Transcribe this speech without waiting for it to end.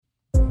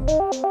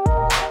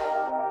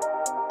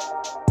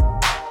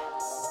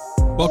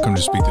Welcome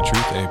to Speak the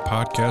Truth, a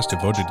podcast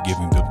devoted to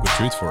giving biblical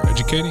truth for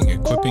educating,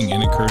 equipping,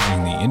 and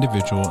encouraging the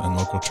individual and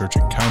local church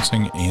in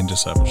counseling and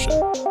discipleship.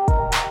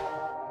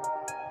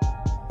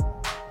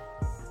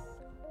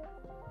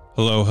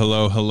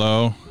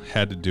 Hello.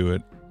 Had to do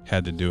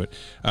it.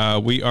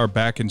 We are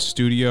back in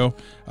studio.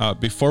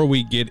 Before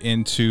we get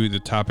into the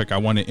topic, I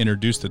want to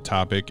introduce the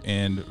topic.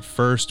 And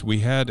first, we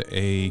had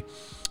a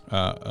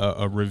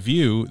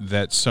review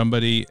that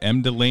somebody,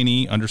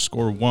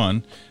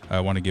 mdelaney_1, I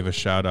want to give a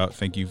shout out.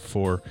 Thank you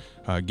for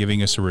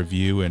giving us a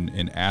review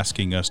and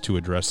asking us to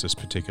address this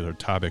particular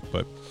topic.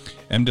 But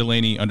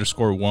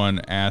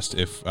mdelaney_1 asked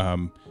if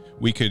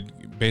we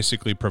could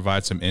basically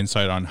provide some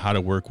insight on how to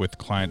work with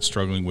clients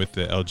struggling with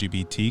the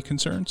LGBT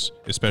concerns,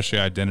 especially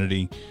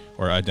identity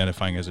or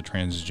identifying as a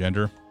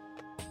transgender.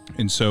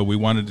 And so we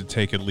wanted to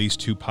take at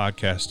least 2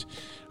 podcasts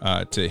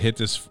to hit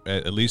this,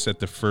 at least at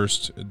the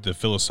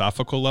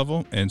philosophical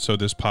level. And so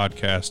this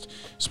podcast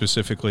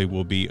specifically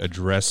will be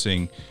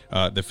addressing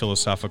the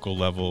philosophical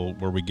level,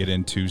 where we get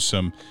into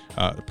some,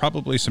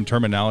 probably some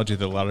terminology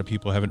that a lot of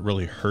people haven't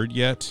really heard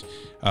yet.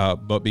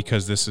 But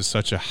because this is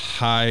such a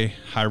high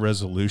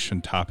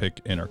resolution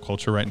topic in our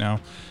culture right now,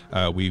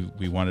 we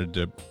wanted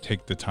to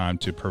take the time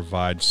to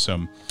provide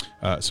some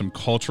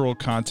cultural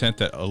content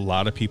that a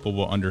lot of people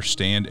will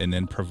understand, and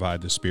then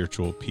provide the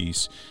spiritual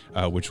piece,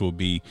 which will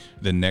be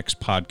the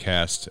next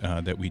podcast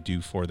that we do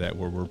for that,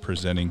 where we're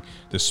presenting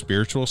the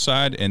spiritual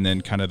side and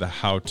then kind of the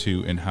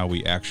how-to and how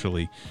we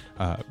actually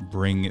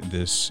bring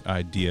this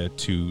idea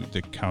to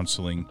the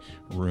counseling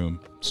room.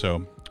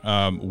 So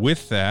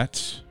with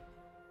that,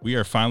 we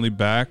are finally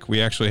back.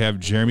 We actually have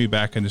Jeremy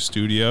back in the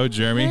studio.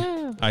 Jeremy,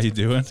 how you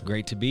doing? It's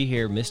great to be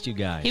here. Missed you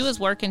guys. He was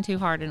working too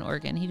hard in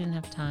Oregon. He didn't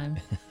have time.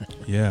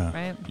 Yeah.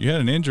 Right? You had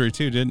an injury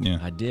too, didn't you?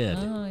 I did.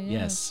 Oh, yeah,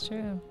 yes. That's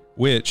true.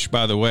 Which,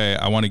 by the way,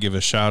 I want to give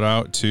a shout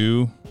out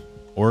to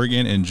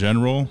Oregon in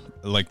general.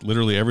 Like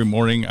literally every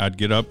morning I'd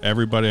get up,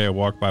 everybody I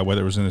walked by,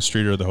 whether it was in the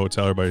street or the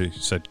hotel, everybody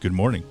said, good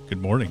morning,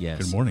 yes.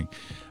 good morning.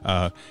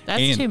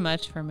 That's too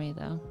much for me,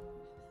 though.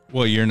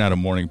 Well, you're not a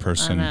morning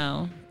person. I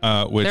know.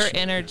 Which, their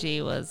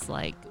energy was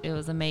it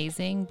was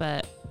amazing,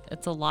 but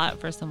it's a lot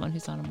for someone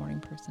who's not a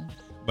morning person.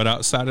 But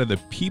outside of the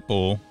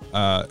people,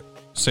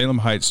 Salem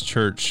Heights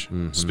Church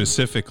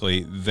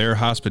specifically, their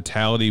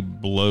hospitality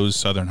blows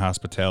Southern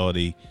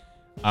hospitality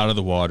out of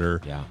the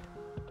water. Yeah.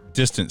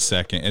 Distant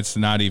second. It's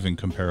not even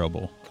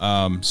comparable.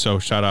 So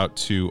shout out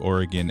to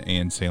Oregon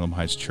and Salem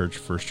Heights Church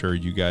for sure.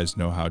 You guys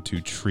know how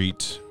to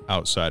treat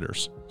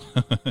outsiders.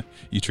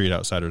 You treat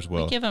outsiders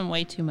well. We give them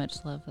way too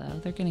much love, though.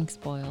 They're getting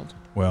spoiled.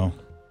 Well,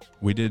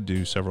 we did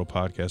do several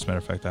podcasts. Matter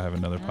of fact, I have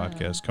another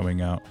podcast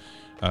coming out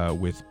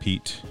with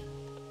Pete.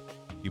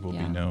 He will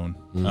be known.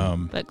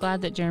 But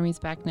glad that Jeremy's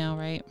back now,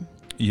 right?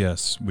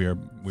 Yes, we are.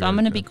 So I'm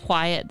going to be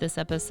quiet this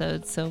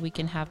episode so we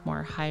can have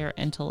more higher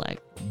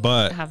intellect.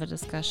 But have a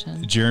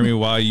discussion. Jeremy,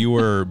 while you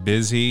were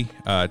busy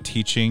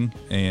teaching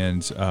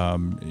and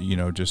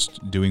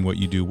just doing what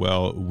you do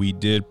well,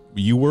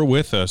 you were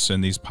with us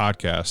in these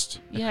podcasts.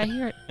 Yeah, I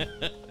hear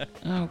it.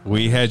 Oh,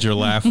 we had your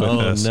laugh with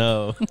us.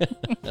 Oh, no.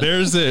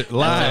 There's it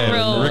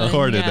live,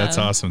 recorded. Yeah. That's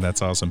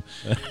awesome.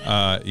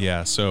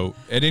 Yeah. So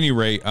at any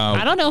rate,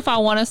 I don't know if I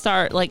want to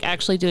start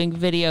actually doing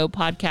video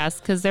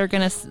podcasts, because they're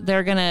gonna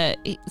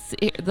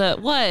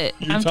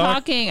I'm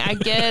talking. I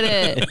get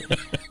it,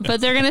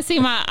 but they're gonna see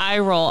my eye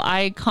roll.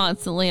 I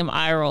constantly am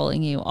eye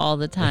rolling you all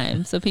the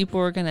time, so people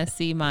are gonna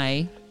see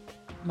my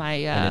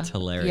and it's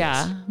hilarious.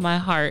 Yeah, my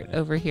heart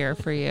over here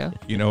for you.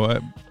 You know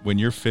what? When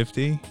you're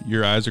 50,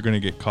 your eyes are going to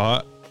get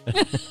caught.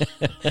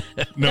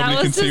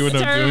 Nobody can see what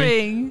I'm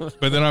doing.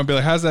 But then I'll be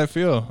like, how's that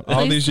feel?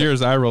 All these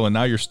years eye rolling.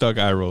 Now you're stuck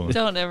eye rolling.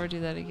 Don't ever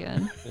do that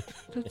again.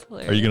 That's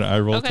hilarious. Are you going to eye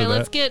roll to that? Okay,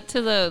 let's get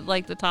to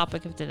the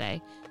topic of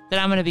today that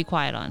I'm going to be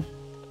quiet on,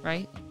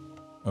 right?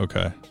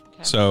 Okay.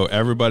 So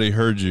everybody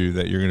heard you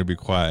that you're going to be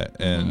quiet,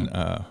 and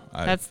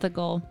that's the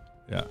goal.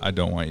 Yeah, I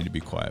don't want you to be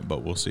quiet,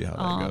 but we'll see how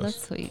that goes. Oh,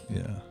 that's sweet.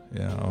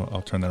 Yeah,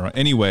 I'll turn that around.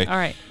 Anyway, all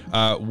right.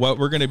 What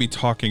we're going to be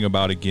talking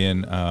about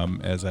again,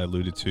 as I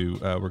alluded to,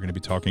 we're going to be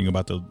talking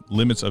about the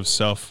limits of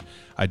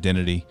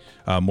self-identity,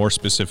 more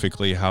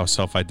specifically how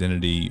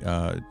self-identity,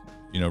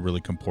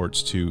 really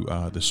comports to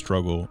the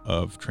struggle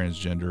of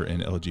transgender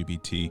and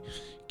LGBTQ.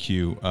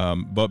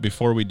 But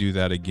before we do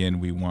that, again,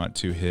 we want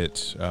to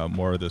hit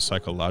more of the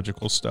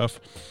psychological stuff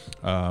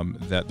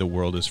that the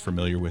world is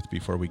familiar with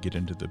before we get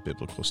into the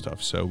biblical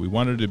stuff. So we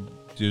wanted to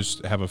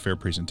just have a fair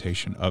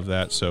presentation of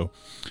that. So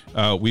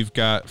we've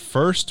got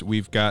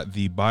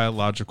the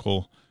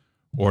biological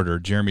order.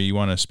 Jeremy, you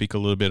want to speak a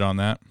little bit on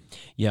that?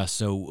 Yeah.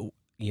 So,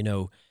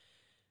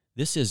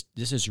 this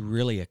is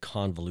really a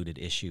convoluted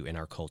issue in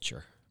our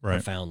culture, right?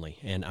 Profoundly.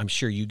 And I'm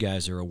sure you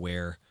guys are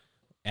aware,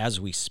 as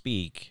we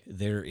speak,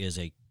 there is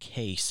a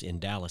case in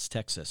Dallas,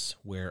 Texas,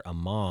 where a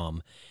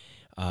mom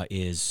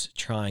is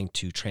trying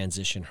to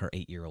transition her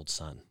 8-year-old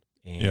son.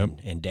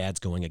 And dad's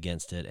going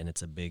against it, and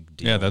it's a big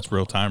deal. Yeah, that's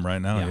real time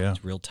right now. Yeah.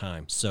 It's real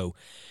time. So,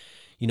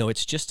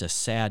 it's just a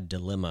sad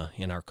dilemma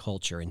in our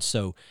culture. And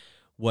so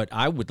what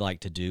I would like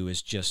to do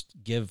is just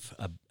give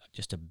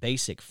just a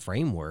basic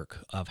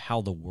framework of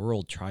how the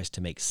world tries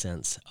to make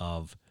sense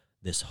of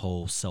this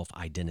whole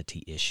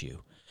self-identity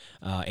issue.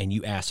 And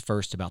you asked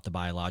first about the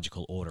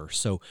biological order.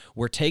 So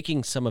we're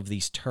taking some of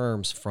these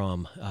terms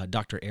from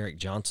Dr. Eric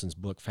Johnson's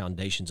book,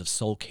 Foundations of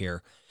Soul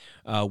Care,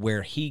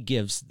 where he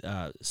gives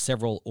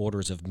several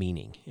orders of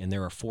meaning, and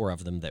there are 4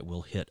 of them that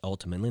we'll hit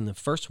ultimately. And the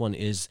first one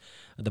is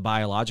the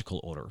biological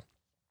order,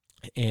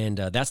 and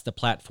that's the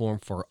platform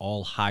for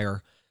all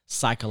higher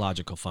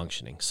psychological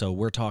functioning. So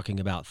we're talking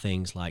about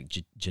things like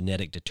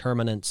genetic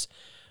determinants,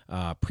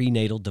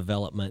 prenatal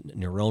development,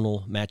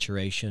 neuronal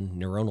maturation,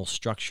 neuronal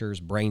structures,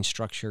 brain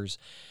structures.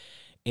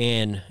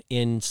 And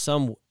in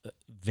some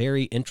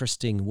very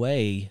interesting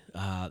way,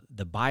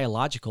 the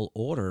biological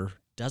order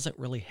doesn't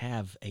really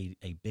have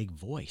a big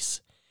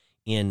voice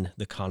in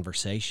the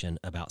conversation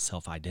about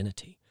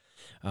self-identity,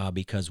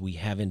 because we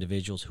have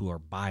individuals who are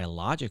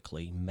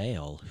biologically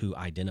male who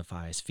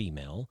identify as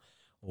female,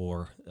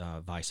 or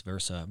vice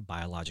versa,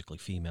 biologically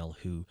female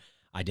who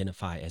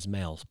identify as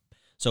male.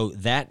 So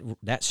that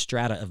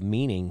strata of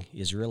meaning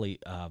is really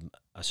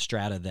a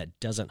strata that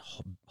doesn't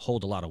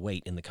hold a lot of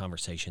weight in the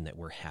conversation that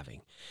we're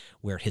having,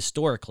 where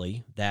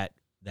historically that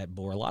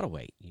bore a lot of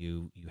weight.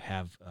 You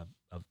have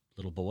a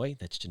little boy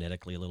that's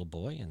genetically a little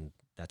boy, and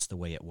that's the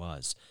way it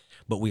was.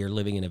 But we are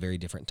living in a very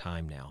different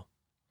time now.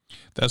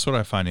 That's what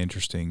I find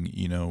interesting,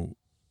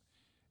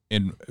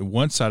 in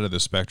one side of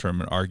the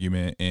spectrum, an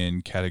argument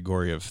and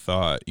category of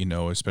thought,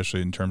 especially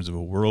in terms of a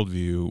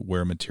worldview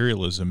where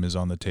materialism is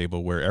on the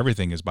table, where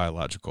everything is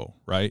biological,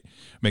 right?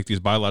 Make these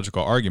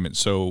biological arguments.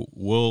 So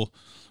we'll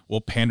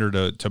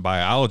pander to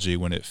biology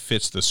when it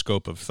fits the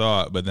scope of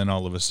thought, but then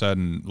all of a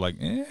sudden,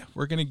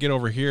 we're going to get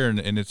over here,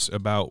 and it's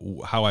about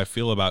how I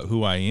feel about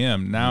who I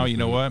am. Now, you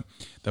know what?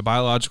 The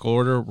biological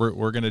order,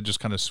 we're going to just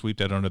kind of sweep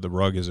that under the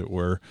rug, as it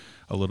were,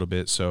 a little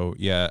bit. So,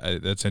 yeah,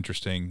 that's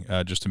interesting,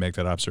 just to make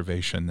that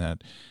observation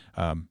that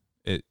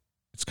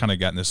it's kind of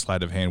gotten this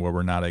sleight of hand where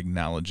we're not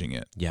acknowledging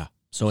it. Yeah.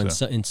 So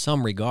in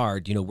some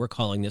regard, we're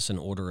calling this an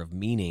order of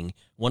meaning,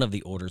 one of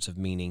the orders of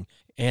meaning.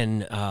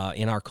 And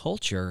in our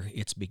culture,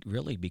 it's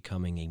really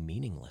becoming a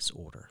meaningless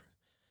order.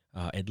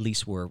 At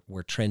least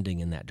we're trending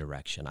in that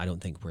direction. I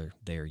don't think we're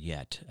there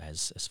yet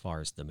as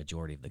far as the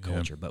majority of the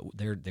culture, but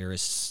there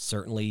is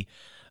certainly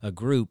a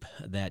group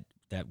that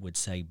would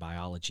say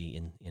biology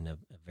in a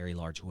very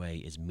large way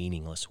is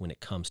meaningless when it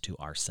comes to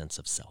our sense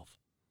of self.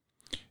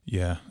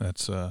 Yeah,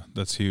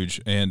 that's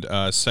huge. And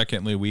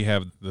secondly, we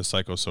have the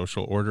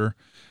psychosocial order,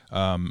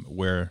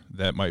 where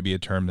that might be a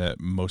term that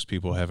most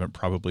people haven't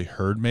probably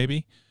heard,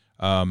 maybe,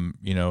 to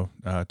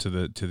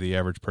the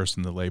average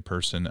person, the lay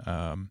person,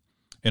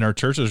 in our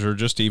churches, or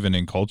just even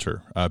in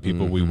culture,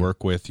 people we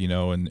work with,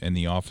 in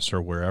the office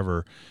or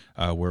wherever,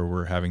 where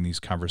we're having these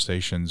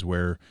conversations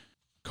where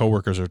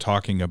coworkers are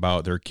talking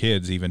about their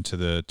kids, even to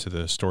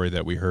the story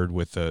that we heard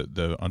with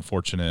the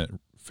unfortunate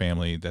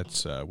family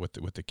that's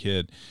with the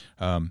kid.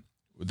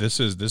 This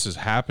is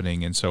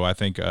happening, and so I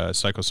think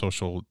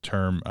psychosocial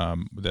term,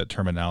 that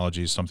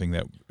terminology is something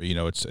that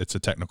it's a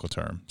technical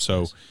term.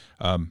 So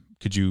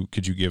could you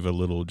give a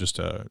little, just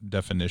a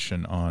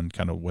definition on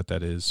kind of what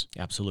that is?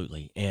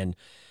 Absolutely. And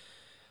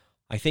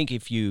I think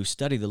if you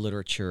study the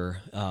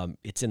literature,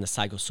 it's in the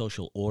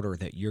psychosocial order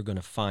that you're going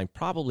to find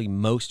probably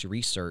most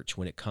research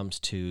when it comes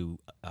to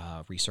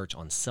research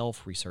on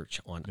self,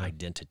 research on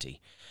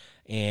identity.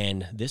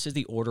 And this is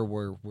the order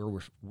where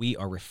we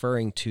are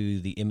referring to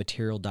the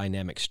immaterial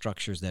dynamic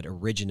structures that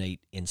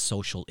originate in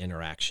social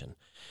interaction.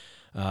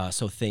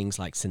 So things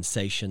like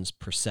sensations,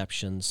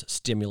 perceptions,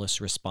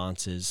 stimulus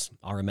responses,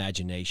 our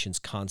imaginations,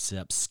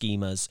 concepts,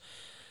 schemas.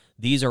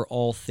 These are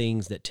all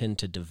things that tend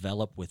to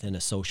develop within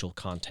a social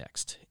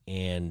context.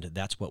 And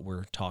that's what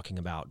we're talking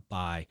about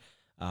by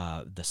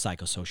the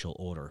psychosocial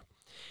order.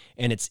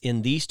 And it's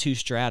in these 2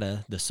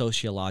 strata, the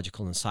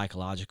sociological and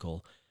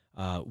psychological,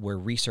 where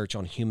research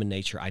on human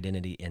nature,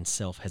 identity, and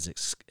self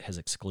has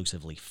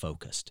exclusively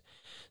focused.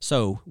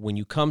 So when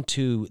you come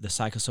to the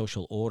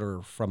psychosocial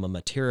order from a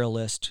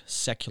materialist,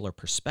 secular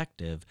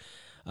perspective,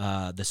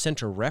 the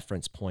central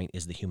reference point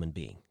is the human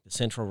being. The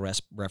central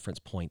reference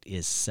point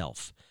is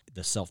self.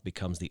 The self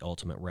becomes the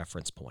ultimate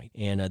reference point.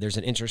 And there's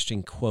an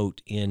interesting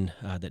quote in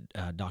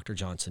that Dr.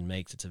 Johnson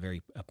makes. It's a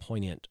very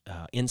poignant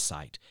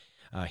insight.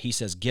 He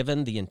says,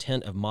 given the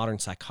intent of modern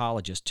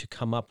psychologists to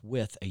come up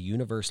with a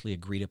universally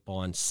agreed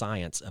upon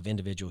science of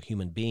individual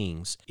human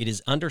beings, it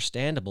is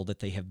understandable that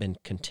they have been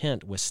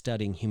content with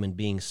studying human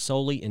beings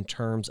solely in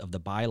terms of the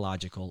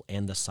biological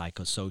and the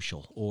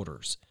psychosocial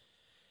orders.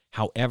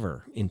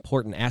 However,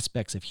 important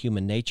aspects of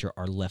human nature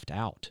are left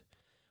out.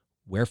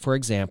 Where, for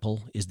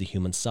example, is the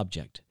human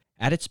subject?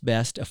 At its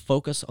best, a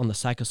focus on the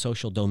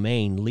psychosocial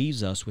domain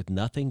leaves us with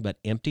nothing but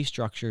empty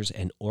structures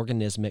and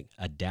organismic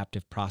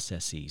adaptive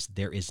processes.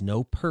 There is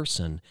no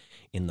person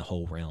in the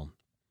whole realm.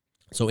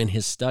 So in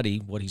his study,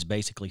 what he's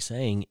basically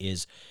saying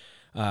is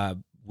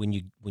when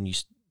you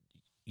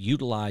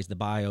utilize the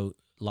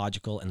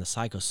biological and the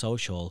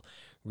psychosocial,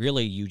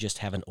 really you just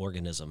have an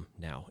organism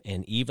now.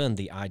 And even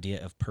the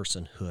idea of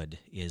personhood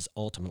is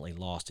ultimately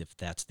lost if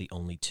that's the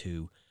only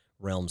 2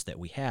 realms that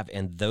we have.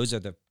 And those are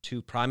the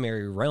two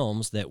primary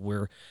realms that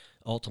we're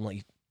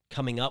ultimately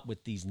coming up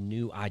with these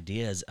new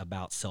ideas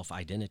about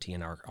self-identity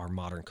in our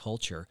modern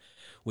culture,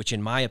 which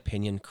in my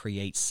opinion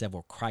creates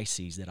several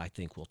crises that I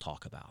think we'll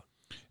talk about.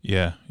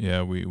 Yeah,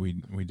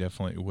 we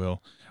definitely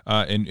will.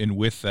 And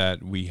with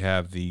that, we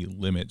have the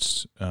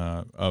limits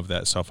of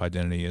that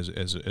self-identity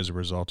as a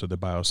result of the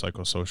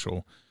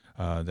biopsychosocial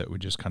that we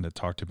just kind of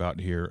talked about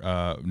here.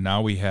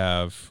 Now we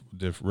have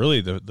the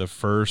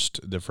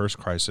first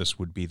crisis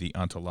would be the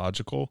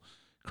ontological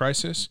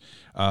crisis.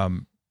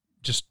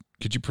 Just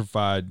could you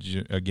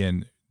provide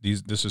again?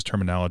 This is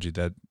terminology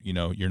that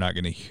you're not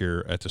going to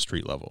hear at the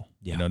street level.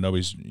 Yeah.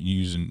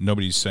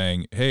 Nobody's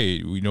saying,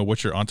 "Hey,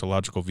 what's your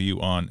ontological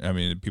view on?" I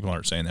mean, people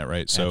aren't saying that,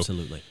 right? So,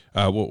 absolutely.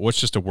 What's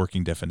just a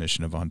working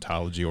definition of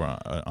ontology or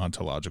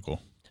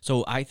ontological?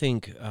 So I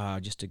think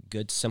just a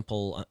good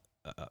simple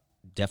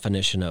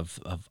definition of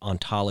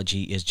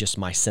ontology is just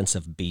my sense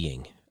of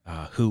being.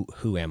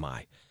 Who am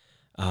I?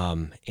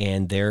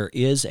 And there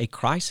is a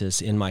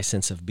crisis in my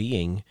sense of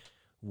being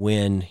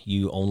when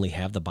you only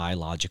have the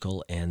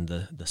biological and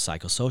the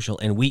psychosocial.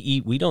 And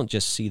we don't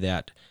just see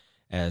that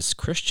as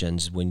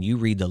Christians. When you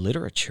read the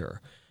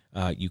literature,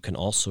 you can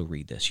also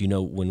read this.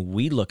 When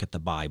we look at the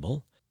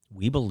Bible,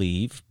 we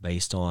believe,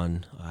 based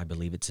on, I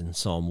believe it's in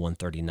Psalm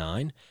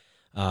 139,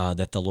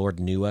 that the Lord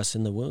knew us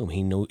in the womb.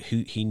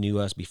 He knew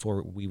us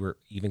before we were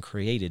even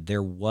created.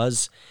 There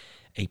was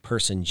a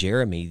person,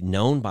 Jeremy,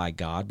 known by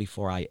God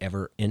before I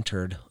ever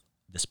entered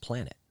this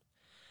planet.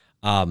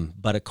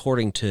 But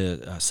according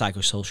to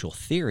psychosocial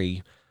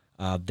theory,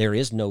 there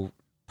is no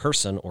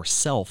person or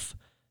self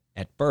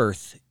at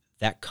birth.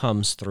 That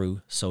comes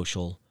through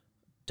social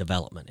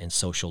development and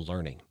social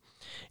learning.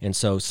 And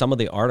so some of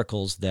the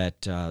articles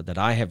that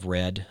I have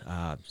read,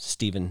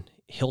 Stephen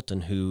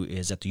Hilton, who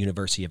is at the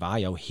University of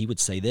Iowa, he would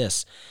say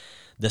this: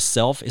 the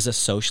self is a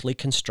socially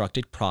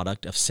constructed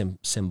product of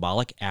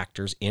symbolic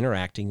actors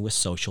interacting with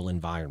social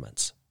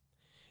environments.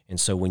 And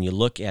so when you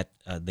look at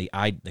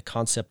the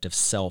concept of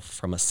self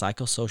from a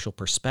psychosocial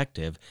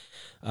perspective,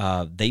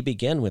 they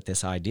begin with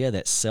this idea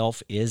that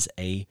self is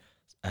a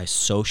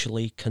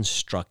socially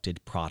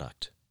constructed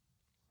product.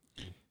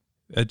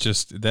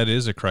 That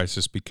is a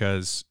crisis,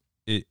 because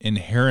it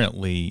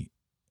inherently,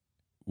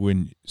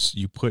 when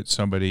you put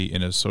somebody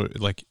in it's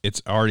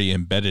already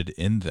embedded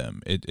in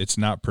them. It's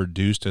not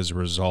produced as a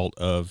result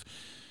of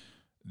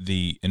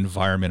the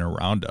environment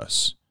around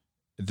us.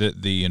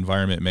 The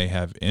environment may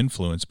have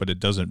influence, but it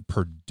doesn't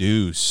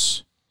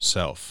produce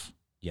self.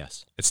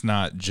 Yes. It's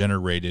not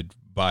generated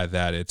by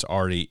that. It's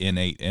already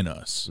innate in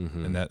us.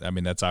 Mm-hmm.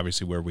 And that's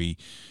obviously where we,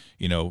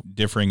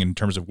 differing in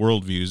terms of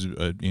worldviews,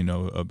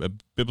 a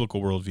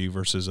biblical worldview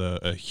versus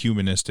a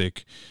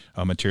humanistic,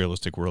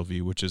 materialistic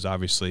worldview, which is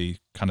obviously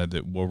kind of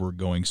where we're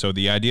going. So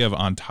the idea of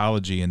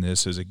ontology in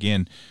this is,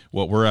 again,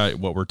 what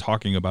we're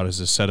talking about is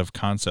a set of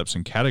concepts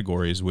and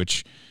categories,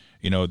 which,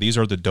 these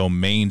are the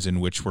domains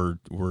in which we're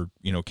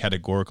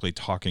categorically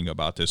talking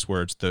about this,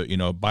 where it's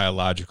the,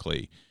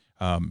 biologically,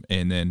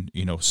 and then,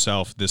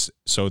 self,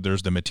 so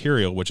there's the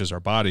material, which is our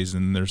bodies,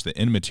 and then there's the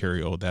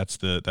immaterial. That's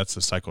the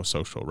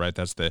psychosocial, right?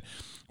 That's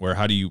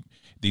where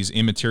these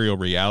immaterial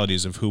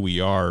realities of who we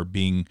are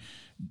being,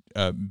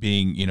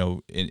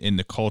 in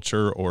the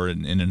culture or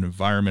in an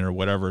environment or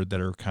whatever, that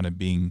are kind of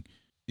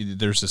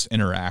there's this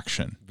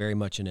interaction. Very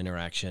much an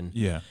interaction.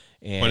 Yeah.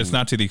 But it's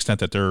not to the extent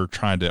that they're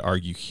trying to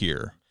argue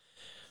here.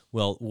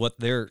 Well, what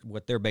they're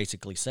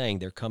basically saying,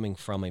 they're coming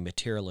from a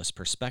materialist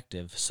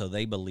perspective, so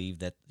they believe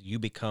that you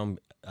become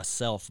a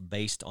self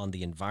based on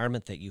the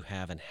environment that you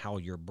have and how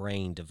your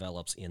brain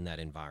develops in that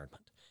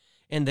environment.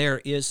 And there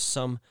is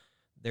some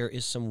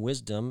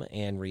wisdom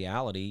and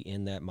reality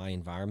in that. My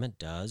environment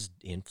does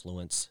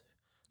influence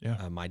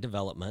my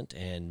development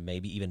and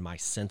maybe even my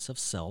sense of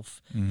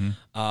self.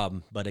 Mm-hmm.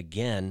 But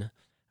again,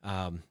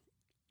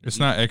 it's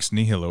not ex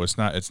nihilo. It's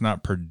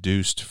not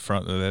produced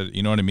from that.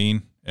 You know what I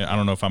mean? I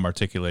don't know if I'm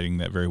articulating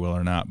that very well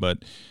or not,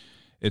 but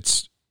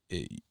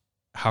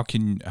how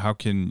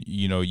can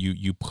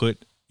you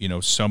put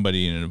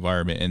somebody in an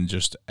environment, and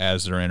just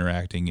as they're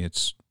interacting,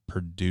 it's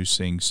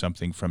producing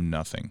something from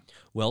nothing.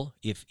 Well,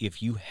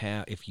 if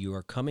you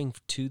are coming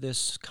to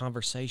this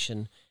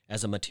conversation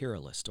as a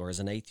materialist or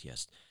as an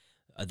atheist,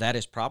 that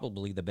is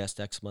probably the best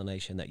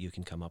explanation that you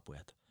can come up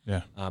with.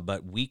 Yeah.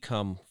 But we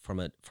come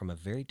from a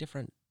very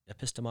different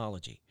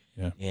epistemology.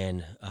 Yeah.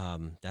 And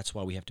that's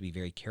why we have to be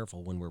very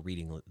careful when we're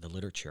reading the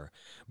literature.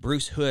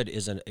 Bruce Hood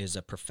is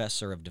a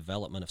professor of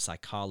development of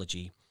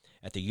psychology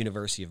at the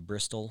University of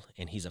Bristol,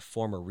 and he's a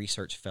former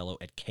research fellow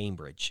at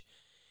Cambridge.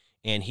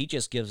 And he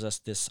just gives us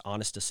this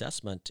honest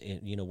assessment,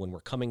 when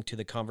we're coming to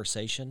the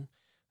conversation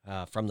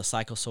from the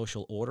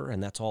psychosocial order,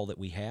 and that's all that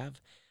we have.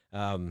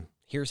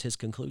 Here's his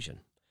conclusion.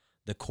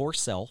 The core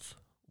self,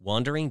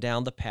 wandering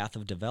down the path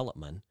of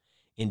development,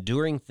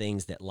 enduring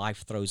things that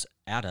life throws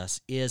at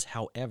us, is,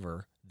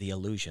 however, the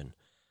illusion.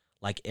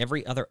 Like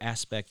every other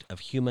aspect of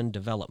human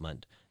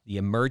development, the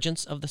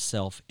emergence of the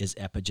self is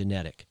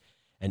epigenetic,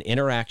 an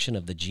interaction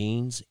of the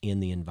genes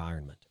in the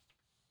environment.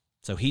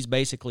 So he's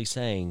basically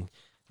saying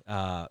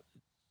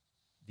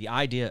the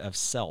idea of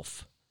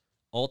self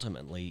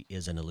ultimately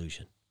is an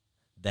illusion,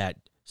 that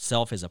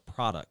self is a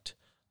product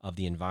of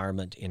the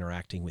environment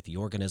interacting with the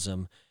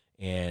organism,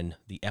 and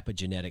the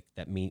epigenetic,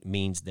 that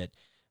means that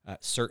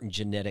certain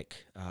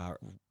genetic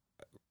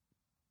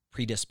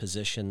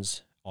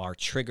predispositions are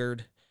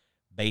triggered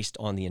based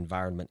on the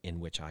environment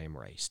in which I am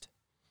raised.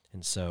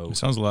 And so it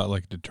sounds a lot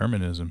like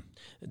determinism.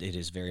 it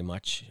is very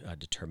much a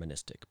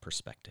deterministic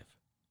perspective.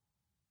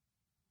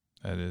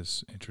 That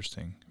is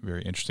interesting,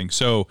 very interesting.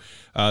 So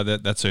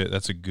that's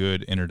a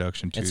good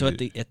introduction to. And so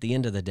at the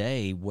end of the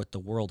day, what the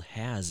world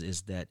has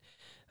is that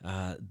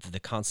the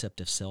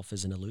concept of self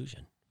is an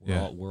illusion.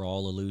 We're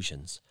all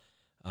illusions,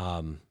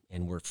 and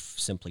we're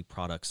simply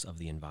products of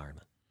the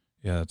environment.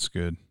 Yeah, that's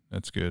good.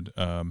 That's good.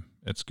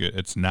 It's good.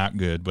 It's not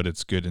good, but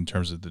it's good in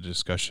terms of the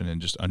discussion and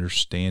just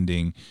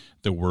understanding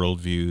the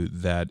worldview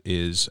that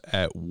is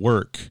at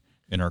work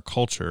in our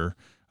culture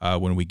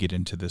when we get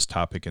into this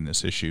topic and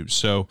this issue.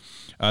 So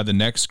the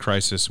next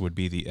crisis would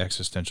be the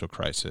existential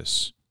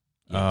crisis.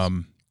 Yes.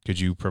 Could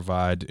you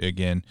provide,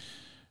 again,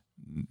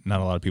 not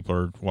a lot of people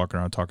are walking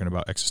around talking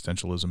about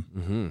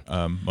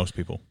existentialism, most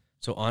people.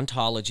 So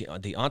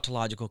the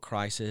ontological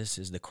crisis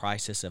is the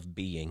crisis of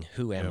being.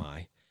 Who am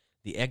I?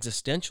 The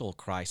existential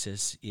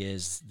crisis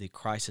is the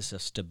crisis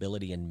of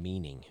stability and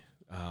meaning.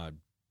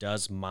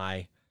 Does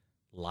my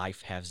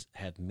life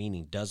have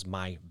meaning? Does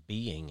my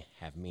being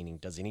have meaning?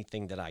 Does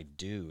anything that I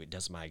do,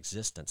 does my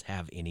existence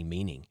have any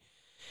meaning?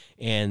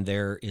 And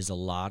there is a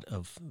lot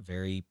of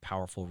very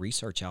powerful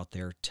research out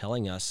there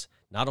telling us,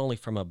 not only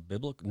from a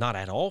biblical, not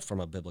at all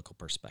from a biblical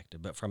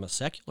perspective, but from a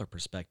secular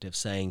perspective,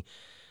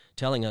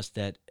 telling us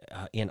that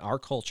in our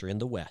culture, in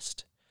the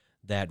West,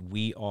 that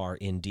we are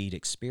indeed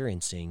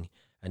experiencing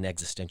an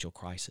existential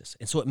crisis.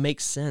 And so it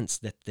makes sense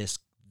that this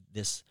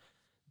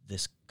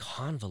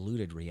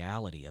convoluted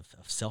reality of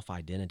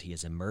self-identity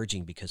is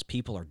emerging because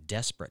people are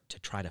desperate to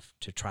try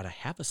to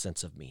have a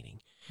sense of meaning,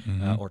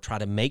 or try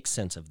to make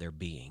sense of their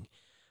being.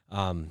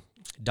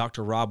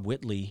 Dr. Rob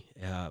Whitley,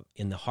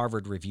 in the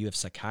Harvard Review of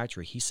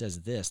Psychiatry, he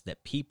says this,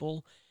 that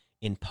people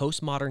in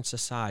postmodern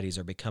societies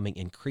are becoming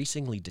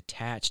increasingly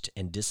detached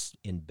and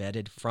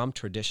disembedded from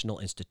traditional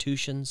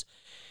institutions,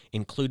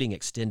 including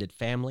extended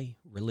family,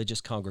 religious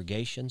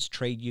congregations,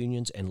 trade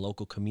unions, and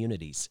local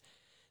communities.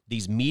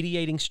 These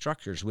mediating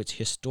structures, which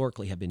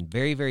historically have been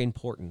very, very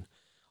important,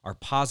 are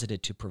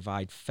posited to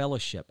provide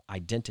fellowship,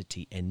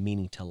 identity, and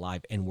meaning to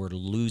life, and we're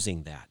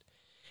losing that.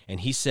 And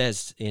he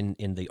says in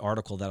the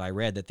article that I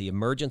read that the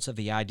emergence of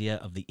the idea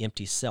of the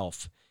empty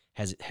self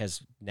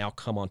has now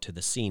come onto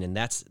the scene, and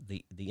that's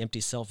the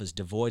empty self is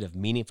devoid of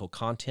meaningful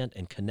content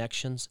and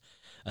connections,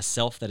 a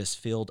self that is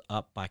filled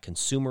up by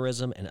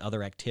consumerism and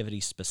other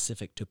activities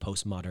specific to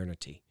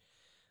postmodernity.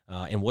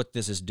 And what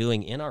this is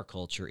doing in our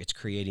culture, it's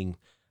creating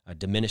a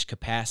diminished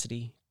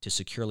capacity to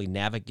securely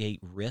navigate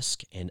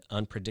risk and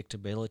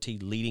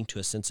unpredictability, leading to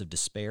a sense of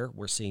despair.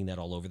 We're seeing that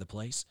all over the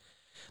place.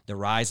 The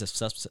rise of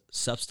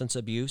substance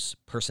abuse,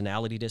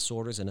 personality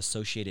disorders, and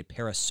associated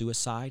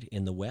parasuicide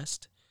in the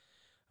West.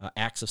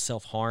 Acts of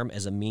self-harm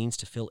as a means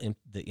to fill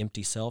the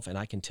empty self. And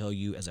I can tell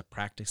you, as a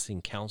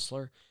practicing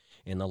counselor,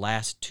 in the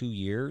last 2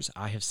 years,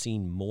 I have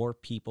seen more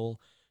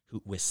people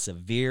with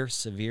severe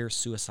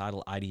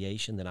suicidal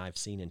ideation than I've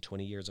seen in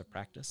 20 years of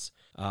practice.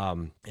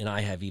 And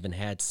I have even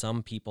had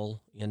some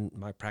people in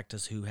my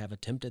practice who have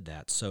attempted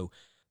that. So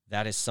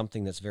that is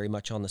something that's very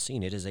much on the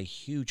scene. It is a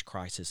huge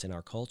crisis in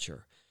our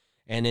culture.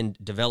 And in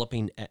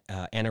developing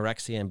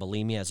anorexia and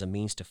bulimia as a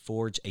means to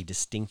forge a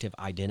distinctive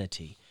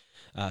identity.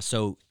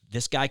 So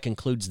this guy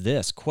concludes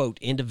this, quote,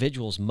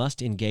 individuals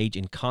must engage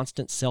in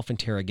constant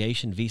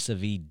self-interrogation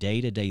vis-a-vis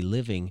day-to-day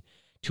living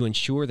to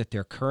ensure that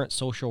their current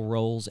social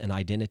roles and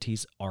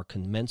identities are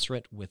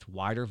commensurate with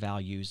wider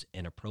values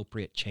and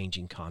appropriate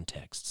changing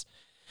contexts.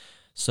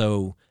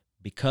 So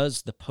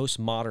because the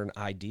postmodern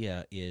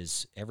idea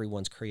is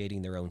everyone's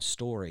creating their own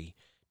story,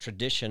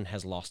 tradition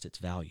has lost its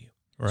value.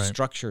 Right.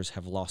 Structures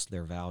have lost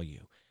their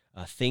value.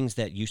 Things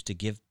that used to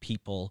give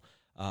people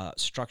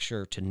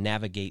structure to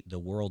navigate the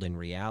world in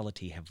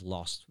reality have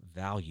lost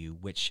value,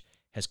 which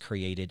has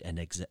created an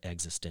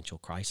existential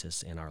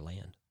crisis in our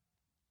land.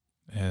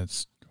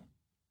 That's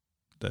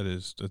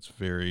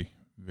very,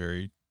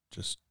 very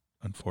just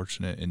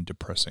unfortunate and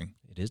depressing.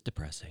 It is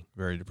depressing.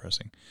 Very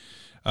depressing.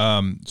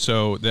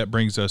 So that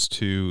brings us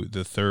to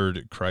the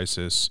third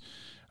crisis,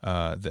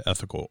 the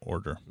ethical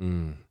order.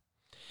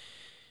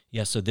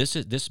 Yeah, so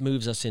this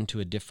moves us into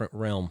a different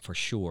realm for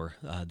sure,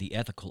 the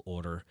ethical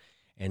order.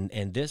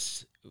 And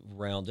this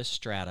realm, this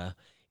strata,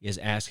 is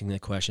asking the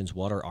questions,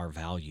 what are our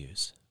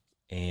values?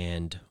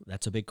 And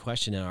that's a big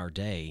question in our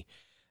day.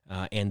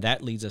 And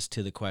that leads us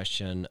to the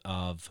question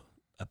of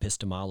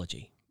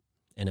epistemology.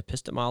 And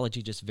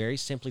epistemology, just very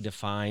simply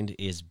defined,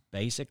 is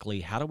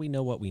basically, how do we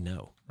know what we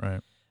know?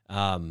 Right.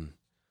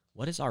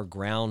 What is our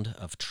ground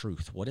of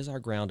truth? What is our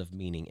ground of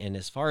meaning? And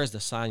as far as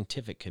the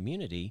scientific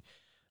community,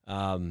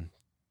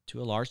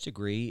 to a large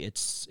degree,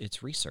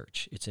 it's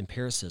research, it's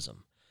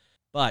empiricism.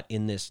 But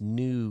in this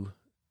new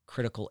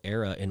critical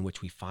era in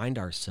which we find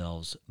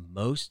ourselves,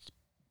 most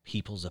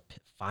people's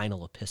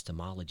final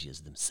epistemology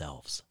is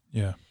themselves.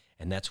 Yeah.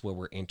 And that's where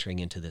we're entering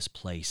into this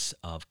place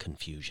of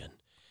confusion,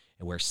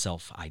 and where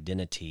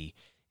self-identity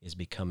is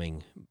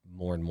becoming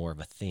more and more of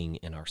a thing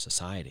in our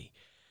society.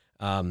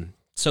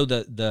 So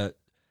the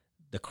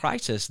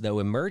crisis, though,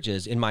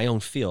 emerges in my own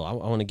field. I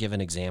want to give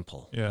an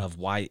example of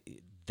why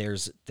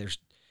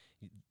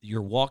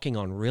you're walking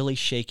on really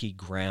shaky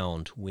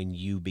ground when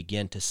you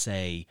begin to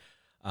say,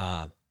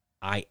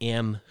 I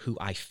am who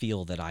I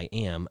feel that I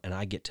am, and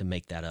I get to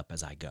make that up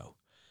as I go.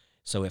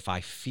 So if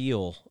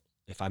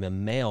I'm a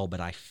male, but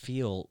I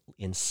feel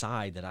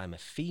inside that I'm a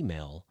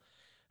female,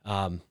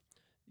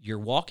 you're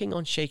walking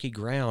on shaky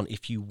ground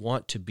if you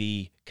want to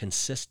be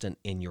consistent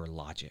in your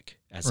logic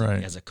as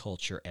a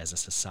culture, as a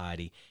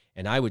society,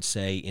 and I would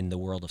say in the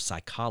world of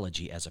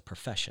psychology as a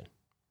profession.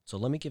 So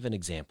let me give an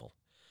example.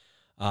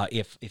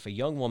 If a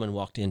young woman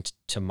walked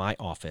into my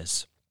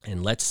office,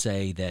 and let's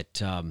say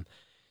that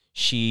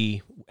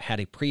she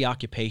had a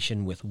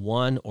preoccupation with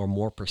one or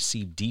more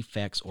perceived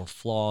defects or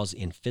flaws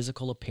in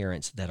physical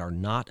appearance that are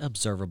not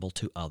observable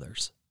to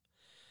others,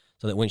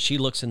 so that when she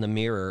looks in the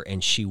mirror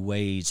and she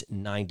weighs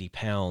 90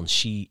 pounds,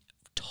 she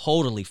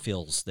totally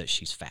feels that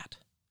she's fat,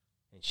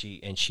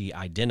 and she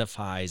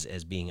identifies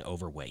as being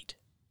overweight.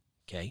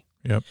 Okay?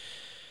 Yep.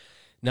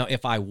 Now,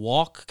 if I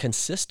walk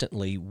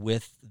consistently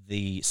with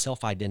the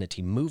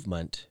self-identity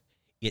movement,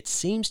 it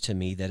seems to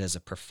me that as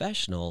a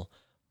professional,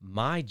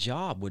 my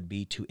job would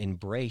be to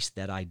embrace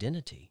that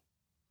identity.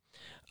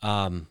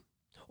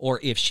 Or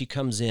if she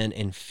comes in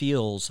and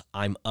feels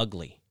I'm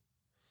ugly,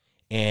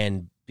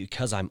 and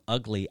because I'm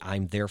ugly,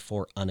 I'm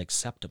therefore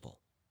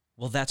unacceptable.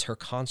 Well, that's her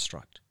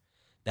construct.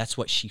 That's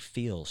what she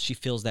feels. She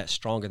feels that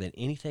stronger than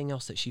anything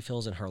else that she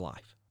feels in her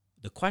life.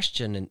 The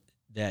question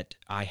that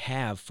I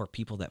have for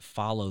people that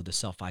follow the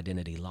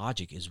self-identity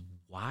logic is,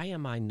 why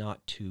am I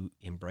not to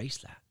embrace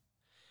that?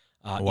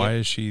 Why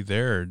is she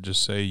there?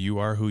 Just say you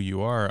are who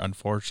you are.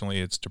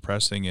 Unfortunately, it's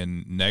depressing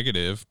and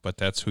negative, but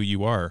that's who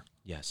you are.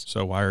 Yes.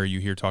 So why are you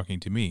here talking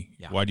to me?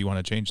 Yeah. Why do you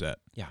want to change that?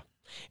 Yeah.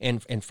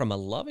 And from a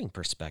loving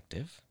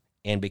perspective,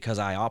 and because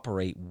I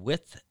operate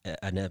with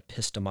an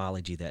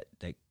epistemology that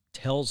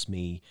tells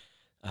me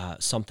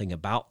something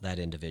about that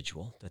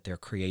individual, that they're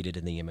created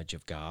in the image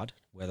of God,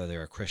 whether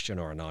they're a Christian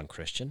or a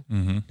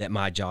non-Christian, that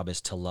my job is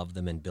to love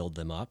them and build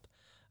them up.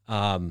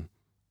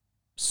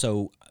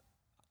 So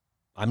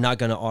I'm not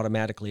going to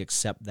automatically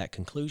accept that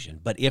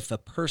conclusion. But if a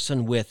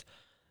person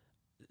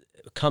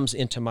comes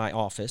into my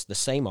office, the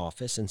same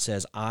office, and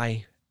says,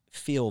 I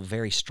feel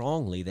very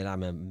strongly that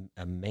I'm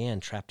a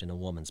man trapped in a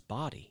woman's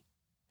body,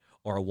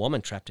 or a woman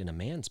trapped in a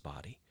man's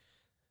body,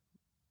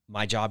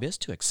 my job is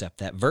to accept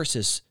that,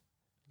 versus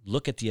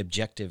look at the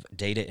objective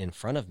data in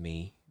front of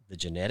me, the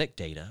genetic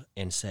data,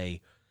 and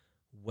say,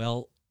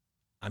 well,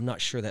 I'm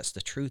not sure that's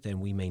the truth, and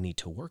we may need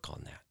to work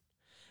on that.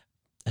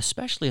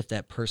 Especially if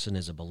that person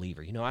is a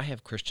believer. You know, I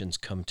have Christians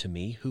come to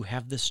me who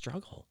have this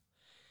struggle,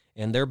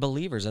 and they're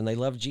believers and they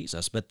love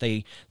Jesus, but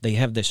they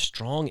have this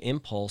strong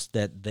impulse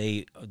that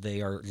they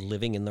are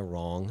living in the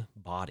wrong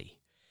body.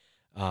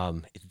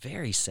 It's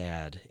very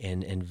sad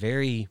and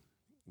very,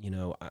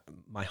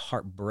 my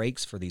heart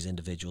breaks for these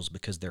individuals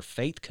because their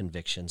faith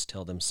convictions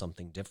tell them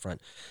something different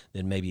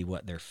than maybe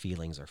what their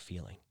feelings are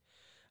feeling.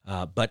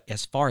 But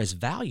as far as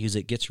values,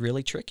 it gets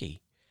really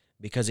tricky,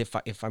 because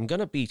if I'm going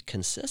to be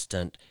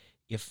consistent,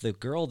 if the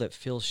girl that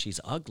feels she's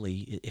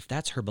ugly, if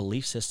that's her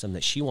belief system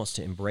that she wants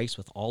to embrace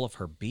with all of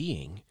her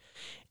being,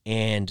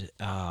 and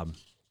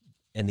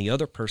the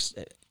other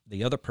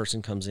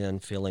person comes in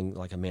feeling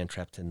like a man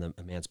trapped in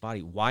a man's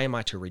body, why am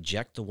I to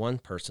reject the one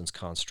person's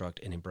construct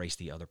and embrace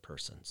the other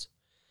person's?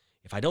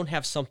 If I don't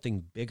have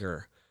something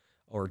bigger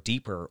or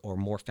deeper or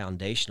more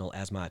foundational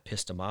as my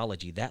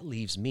epistemology, that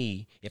leaves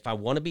me, if I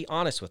want to be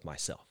honest with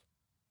myself,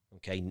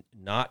 okay,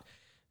 not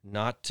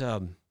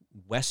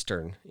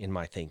Western in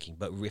my thinking,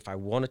 but if I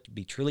want to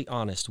be truly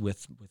honest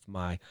with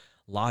my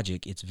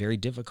logic, it's very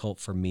difficult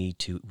for me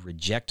to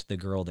reject the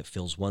girl that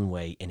feels one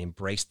way and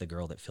embrace the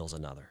girl that feels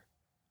another,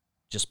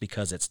 just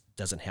because it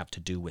doesn't have to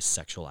do with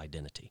sexual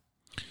identity,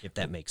 if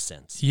that makes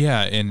sense.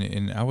 Yeah,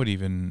 and I would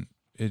even,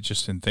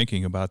 just in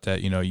thinking about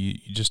that, you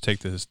just take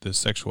the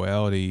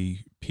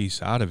sexuality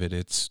piece out of it.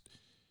 It's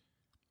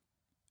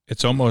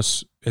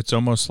almost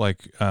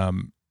like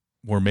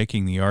we're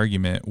making the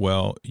argument,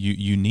 well,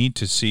 you need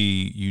to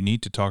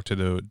talk to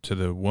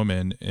the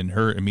woman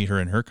and meet her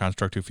in her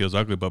construct who feels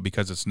ugly, but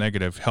because it's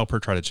negative, help her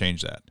try to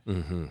change that.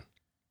 Mm-hmm.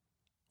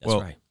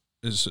 That's right.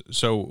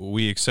 So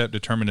we accept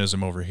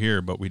determinism over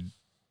here, but we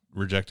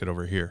reject it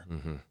over here.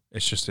 Mm-hmm.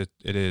 It's just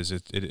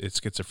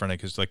it's schizophrenic.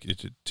 Because like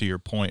to your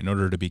point, in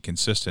order to be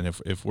consistent,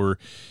 if we're,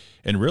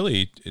 and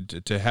really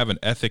to have an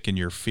ethic in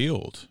your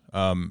field,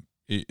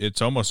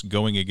 it's almost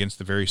going against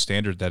the very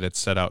standard that it's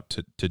set out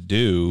to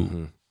do.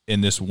 Mm-hmm.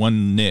 In this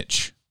one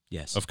niche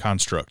of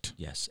construct.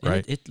 Yes.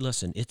 Right.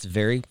 Listen, it's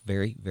very,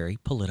 very, very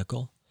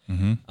political.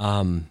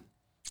 Mm-hmm.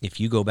 If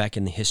you go back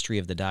in the history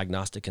of the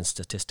Diagnostic and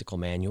Statistical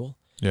Manual,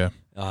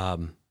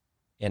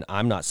 and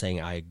I'm not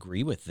saying I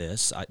agree with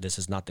this. This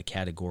is not the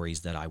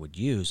categories that I would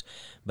use,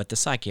 but the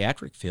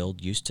psychiatric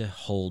field used to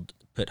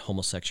put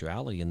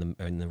homosexuality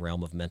in the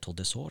realm of mental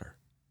disorder.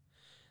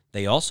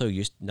 They also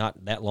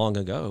not that long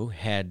ago,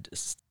 had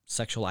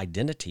sexual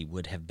identity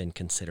would have been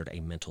considered a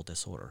mental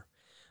disorder.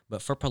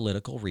 But for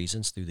political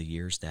reasons through the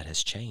years, that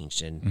has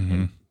changed.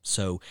 And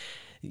so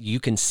you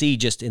can see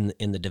just in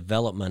the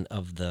development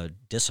of the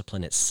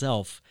discipline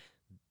itself,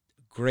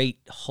 great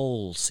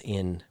holes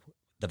in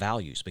the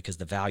values, because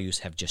the values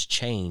have just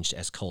changed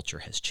as culture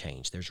has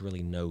changed. There's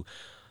really no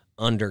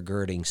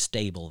undergirding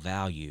stable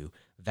value.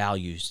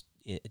 Values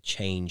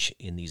change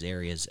in these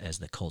areas as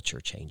the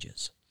culture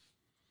changes.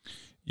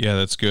 Yeah,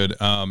 that's good.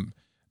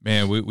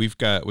 Man, we've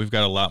got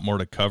a lot more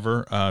to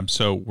cover.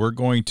 So we're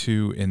going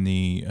to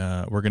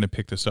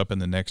pick this up in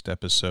the next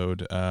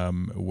episode,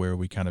 where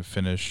we kind of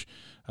finish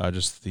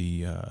just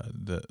the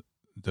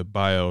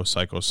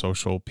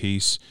biopsychosocial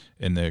piece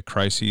and the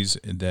crises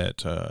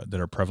that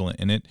are prevalent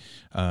in it,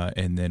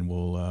 and then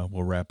we'll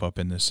wrap up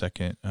in this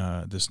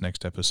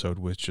next episode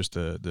with just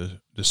the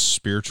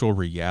spiritual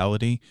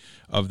reality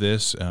of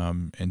this,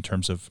 in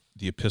terms of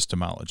the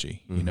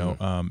epistemology,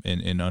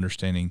 and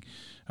understanding.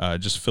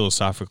 Just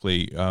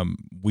philosophically,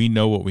 we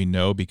know what we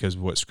know because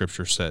of what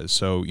Scripture says.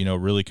 So,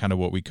 really kind of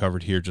what we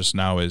covered here just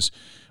now is,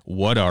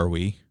 what are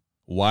we,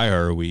 why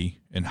are we,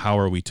 and how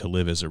are we to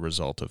live as a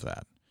result of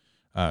that?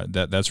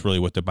 That's really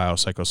what the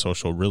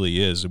biopsychosocial really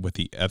is, with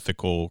the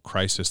ethical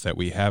crisis that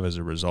we have as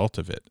a result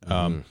of it.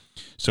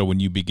 So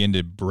when you begin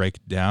to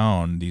break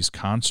down these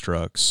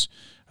constructs,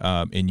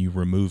 and you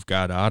remove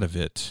God out of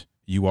it,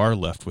 you are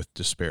left with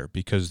despair,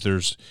 because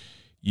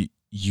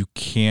you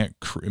can't.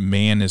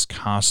 Man is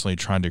constantly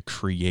trying to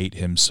create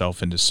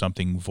himself into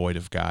something void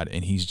of God,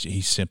 and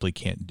he simply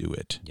can't do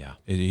it. Yeah,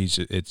 he's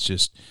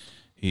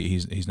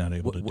not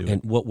able to do it.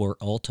 And what we're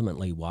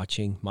ultimately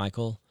watching,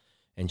 Michael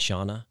and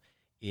Shauna,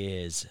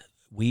 is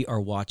we are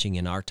watching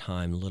in our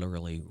time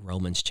literally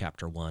Romans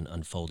chapter 1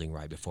 unfolding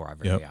right before our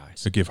very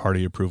eyes. To give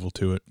hearty approval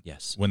to it.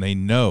 Yes, when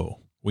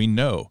we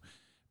know.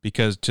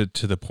 Because to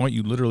the point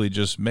you literally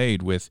just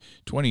made, with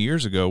 20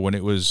 years ago when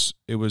it was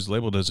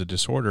labeled as a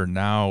disorder,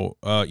 now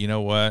you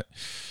know what,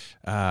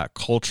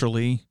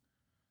 culturally,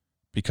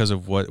 because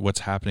of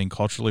what's happening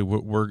culturally,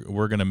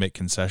 we're going to make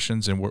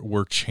concessions, and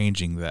we're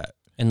changing that.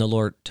 And the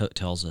Lord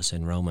tells us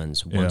in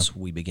Romans, once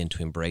we begin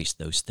to embrace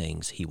those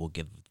things, He will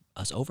give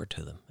us over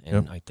to them.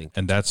 And I think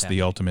that's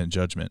the ultimate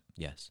judgment.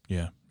 Yes.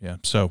 Yeah.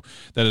 So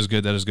that is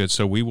good.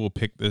 So we will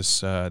pick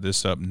this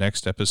up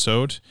next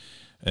episode.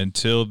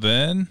 Until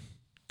then,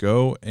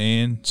 go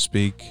and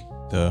speak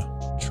the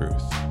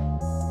truth.